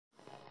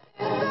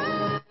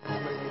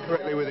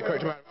correctly with the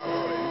correct amount of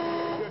alcohol in.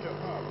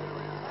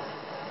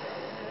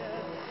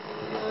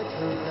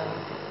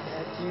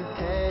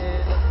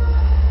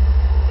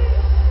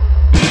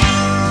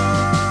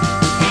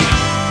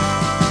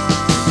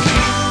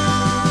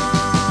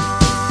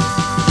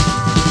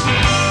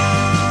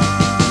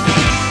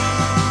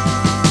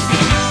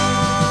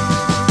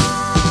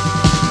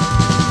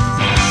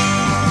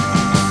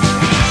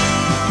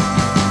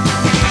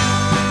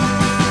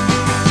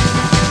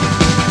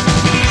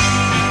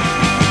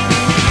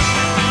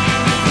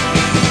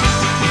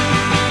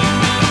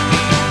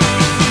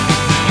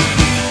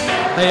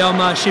 Hey, I'm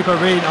Sheepo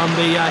Reid. I'm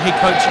the head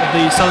coach of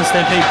the Southern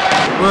Stampede.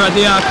 We're at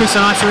the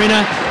Christian Ice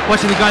Arena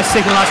watching the guys'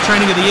 second last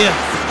training of the year.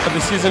 The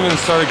season didn't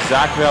start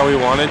exactly how we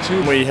wanted to.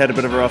 We had a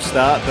bit of a rough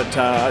start, but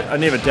I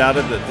never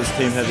doubted that this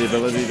team had the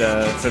ability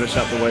to finish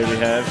up the way we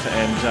have,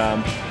 and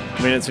I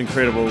mean, it's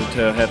incredible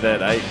to have that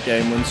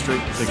 8-game win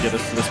streak to get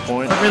us to this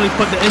point. Really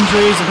put the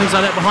injuries and things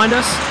like that behind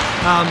us.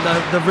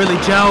 They've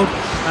really gelled.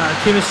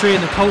 Chemistry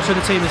and the culture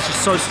of the team is just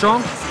so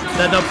strong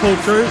that they'll pull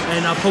through,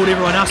 and pulled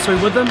everyone else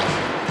through with them.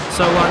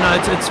 So no,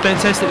 it's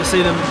fantastic to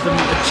see them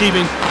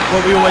achieving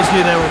what we always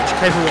knew they were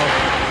capable of.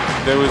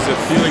 There was a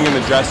feeling in the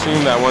dressing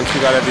room that once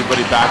we got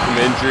everybody back from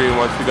injury and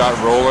once we got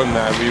rolling,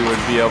 that we would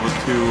be able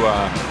to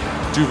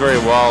do very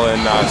well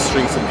and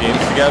string some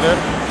games together.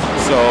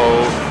 So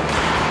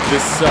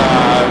this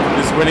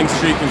winning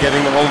streak and getting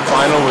the home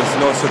final was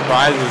no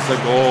surprise. It was a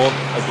goal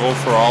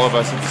for all of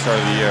us at the start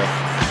of the year.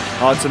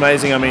 Oh, it's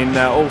amazing. I mean,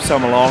 all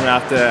summer long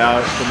after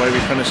the way we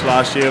finished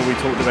last year, we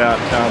talked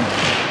about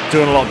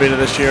doing a lot better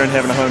this year and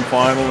having a home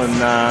final, and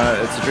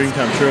it's a dream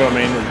come true. I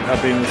mean, I've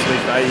been in this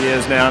league for 8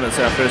 years now, and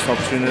it's our first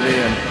opportunity,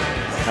 and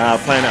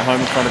playing at home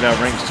in front of our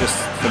rink's just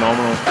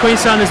phenomenal.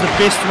 Queenstown is the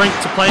best rink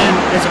to play in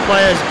as a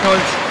player, as a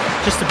coach.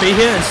 Just to be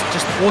here is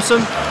just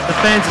awesome. The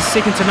fans are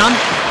second to none.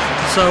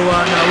 So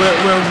no,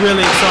 we're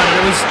really excited.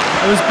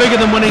 It was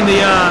bigger than winning the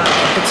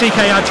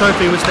TKR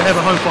trophy, was to have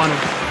a home final.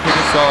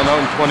 Selling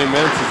out in 20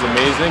 minutes is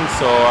amazing.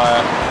 So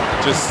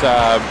just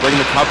bring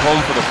the cup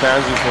home for the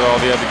fans and for all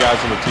the other guys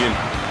on the team.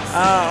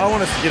 I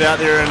want us to get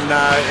out there and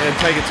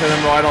take it to them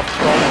right off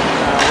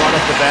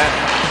the bat.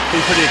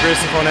 Be pretty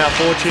aggressive on our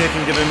forecheck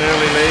and get an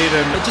early lead.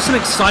 And it's just an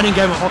exciting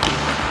game of hockey.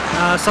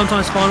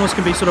 Sometimes finals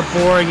can be sort of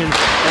boring and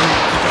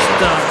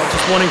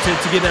just wanting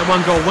to get that one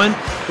goal win.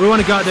 We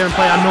want to go out there and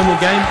play our normal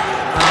game.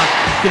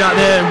 Get out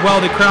there and wow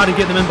the crowd and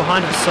get them in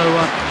behind us. So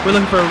we're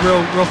looking for a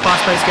real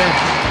fast-paced game.